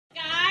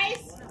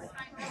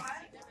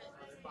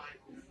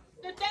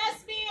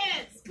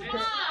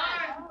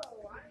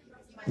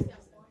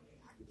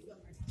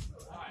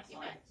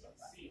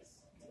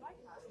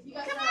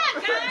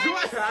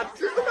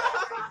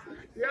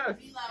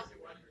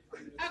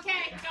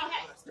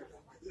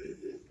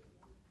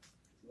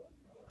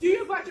Do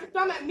you bite your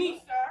thumb at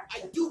me, sir?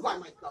 I do bite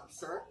my thumb,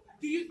 sir.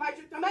 Do you bite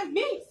your thumb at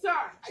me, sir?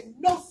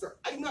 No, sir.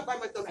 I do not bite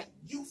my thumb at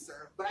you,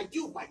 sir, but I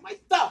do bite my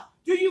thumb.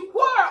 Do you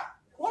quarrel?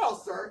 Quarrel,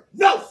 sir?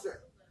 No,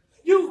 sir.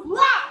 You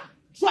lie!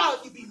 Trial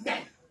if you be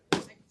men.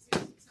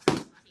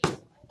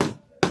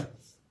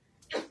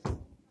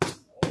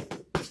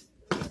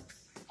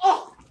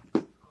 Oh!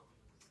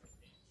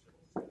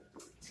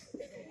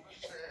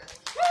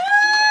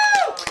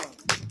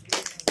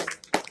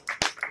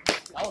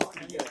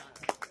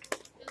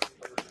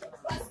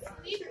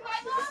 Asleep, my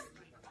love?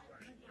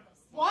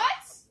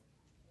 What?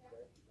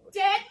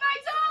 Dead, my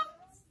dove?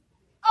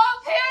 Oh,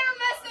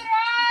 Pyramus,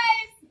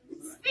 arise!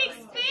 Speak,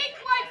 speak,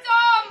 my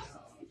dove!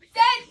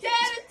 Dead,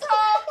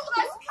 Tom!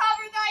 Let's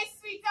cover thy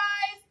sweet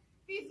eyes.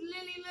 These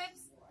lily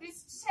lips, this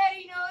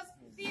cherry nose,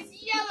 these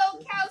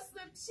yellow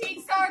cowslip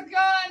cheeks are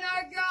gone,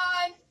 are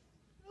gone.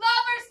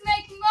 Lovers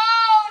make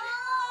moan.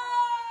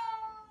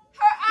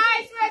 Her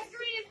eyes were as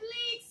green as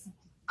leeks.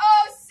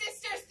 Oh,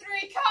 sisters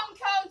three, come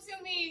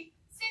to me.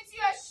 Since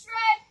you have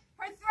shred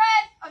her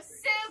thread of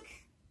silk,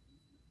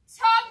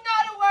 talk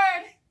not a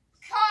word.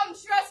 Come,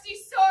 trusty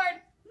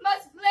sword,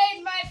 must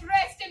blade my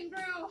breast and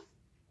brew.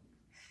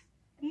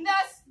 And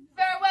thus,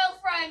 farewell,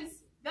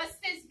 friends, thus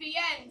this be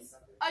ends.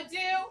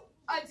 Adieu,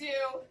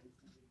 adieu,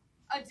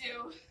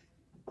 adieu.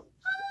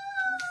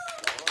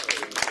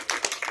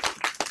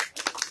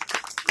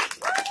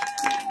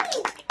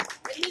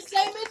 In the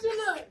same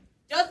interlude,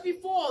 just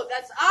before,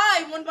 that's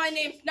I, one by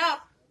name Snout,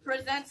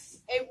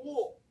 presents a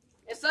wool.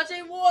 In such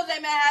a wool they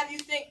may have you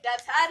think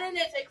that's had in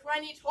it a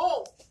crannied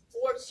hole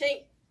or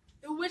chink,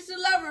 through which the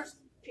lovers,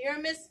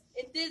 Pyramus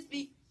and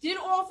Thisbe, did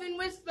often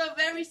whisper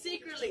very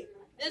secretly,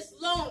 this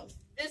loam,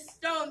 this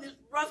stone, this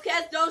rough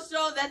cast dough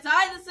show that's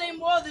I the same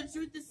wall the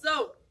truth is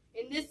so.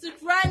 In this the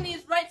cranny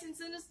is right and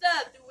sinister,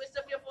 through which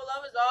the fearful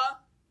lovers are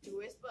to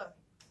whisper.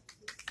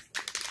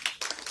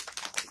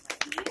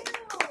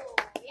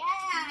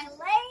 Yeah,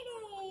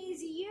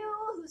 ladies, you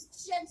whose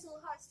gentle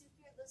hearts do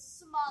fear the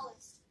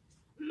smallest,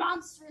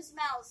 monstrous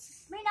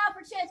mouse, may now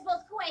perchance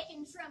both quake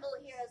and tremble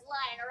here as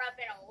lion or up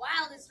in a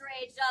wildest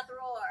rage doth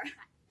roar.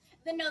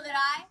 Then know that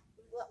I,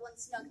 what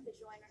once snug the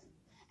joiner,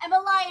 am a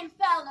lion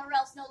fell, nor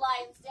else no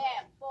lion's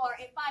dam. For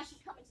if I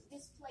should come into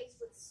this place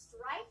with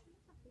strife,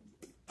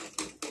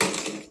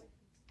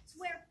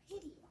 swear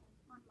pity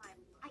on my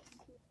life.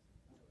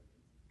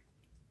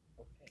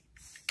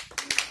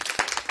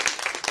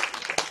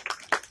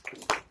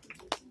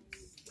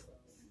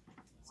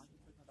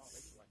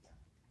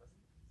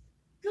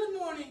 Good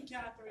morning,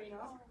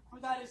 Katharina. For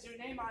that is your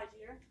name, I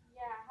hear.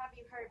 Yeah, have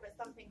you heard but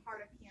something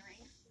hard of hearing?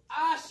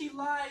 Ah, she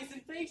lies.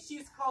 In faith, she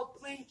is called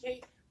Plain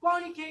Kate,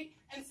 Bonnie Kate,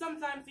 and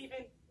sometimes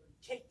even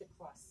Kate the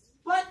Crust.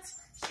 But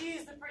she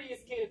is the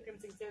prettiest Kate of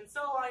Crimsington,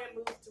 so I am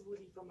moved to woo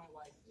thee for my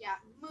wife. Yeah,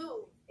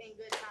 move in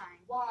good time.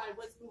 Why?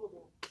 What's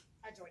movable?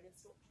 I joined in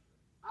school.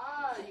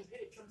 Ah, you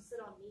hit it. Come sit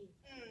on me.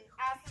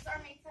 Asses are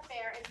made to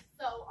bear, and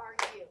so are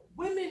you.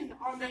 Women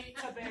are made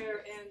to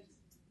bear, and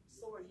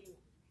so are you.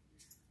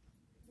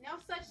 No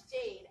such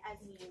jade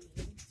as you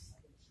need.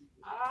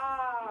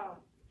 Ah,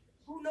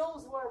 who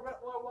knows where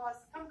was?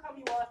 Come,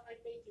 you was. I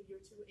thank you. You're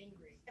too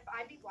angry. If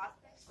I be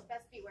waspish,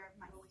 best beware of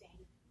my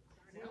sting.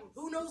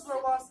 Who knows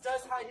where Wasp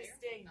does hide his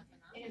sting?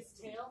 In his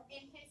tail?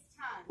 In his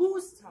tongue.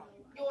 Whose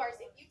tongue? Yours.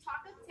 If you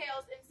talk of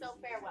tails, and so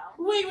farewell.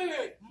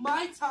 Wait.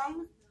 My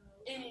tongue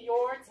in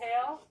your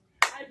tail?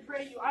 I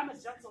pray you. I'm a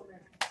gentleman.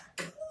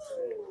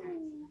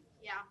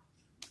 Yeah,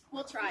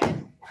 we'll try it.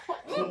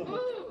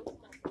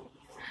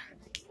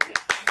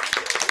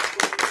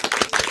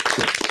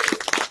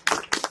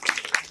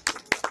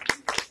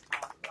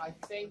 I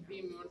thank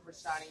thee, moon, for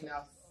shining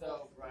now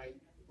so bright,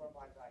 for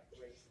my thy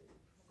grace,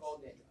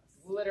 golden,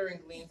 glittering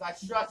gleams. I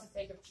trust to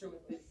take of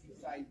truth this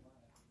sight.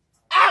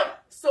 Out,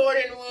 sword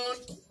and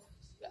wound!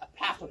 A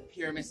path of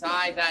Pyramus,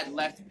 I that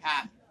left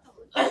path.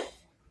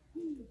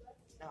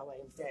 Now I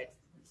am dead.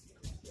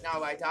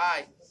 Now I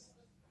die.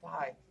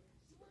 Die.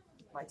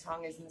 My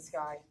tongue is in the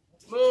sky.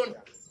 Moon,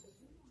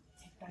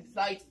 take thy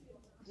flight.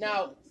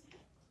 Now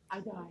I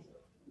die.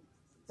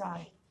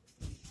 Die.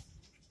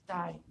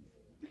 Die.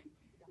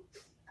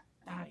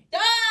 Die.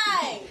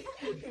 Die!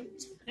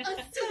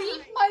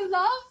 Asleep, my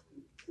love?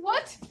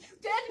 What?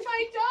 Dead,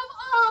 my dove?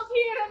 Oh,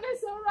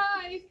 Pyramus,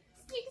 arise!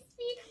 Speak,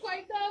 my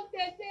dove,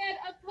 that dead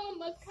upon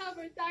must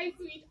cover thy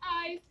sweet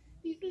eyes.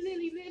 These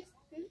lily lips,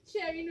 this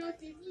cherry nose,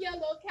 these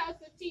yellow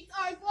cowslip cheeks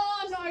are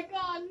gone, are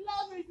gone.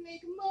 Lovers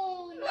make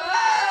moan.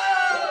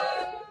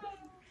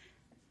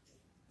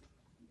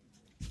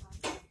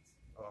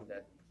 Oh, I'm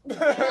dead.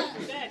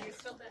 Dead, you're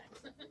still dead.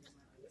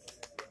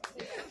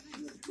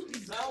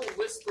 Foul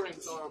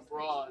whisperings are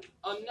abroad.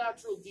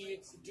 Unnatural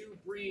deeds do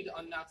breed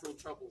unnatural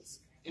troubles.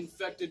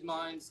 Infected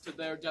minds to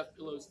their death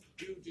pillows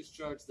do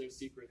discharge their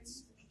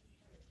secrets.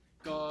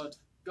 God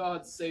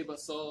save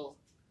us all.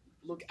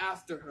 Look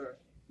after her.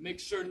 Make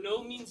sure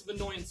no means of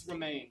annoyance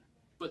remain,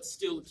 but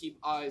still keep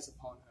eyes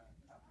upon her.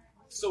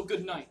 So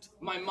good night.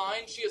 My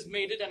mind she has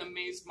made it and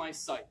amazed my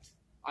sight.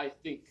 I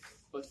think,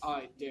 but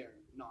I dare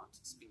not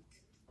speak.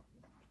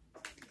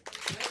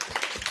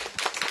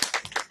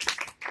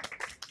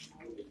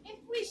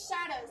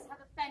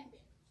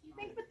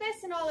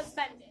 is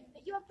mended,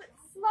 that you have put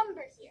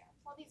slumber here,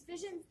 while these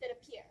visions did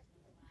appear.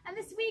 And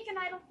this weak and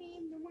idle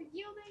theme, no more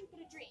you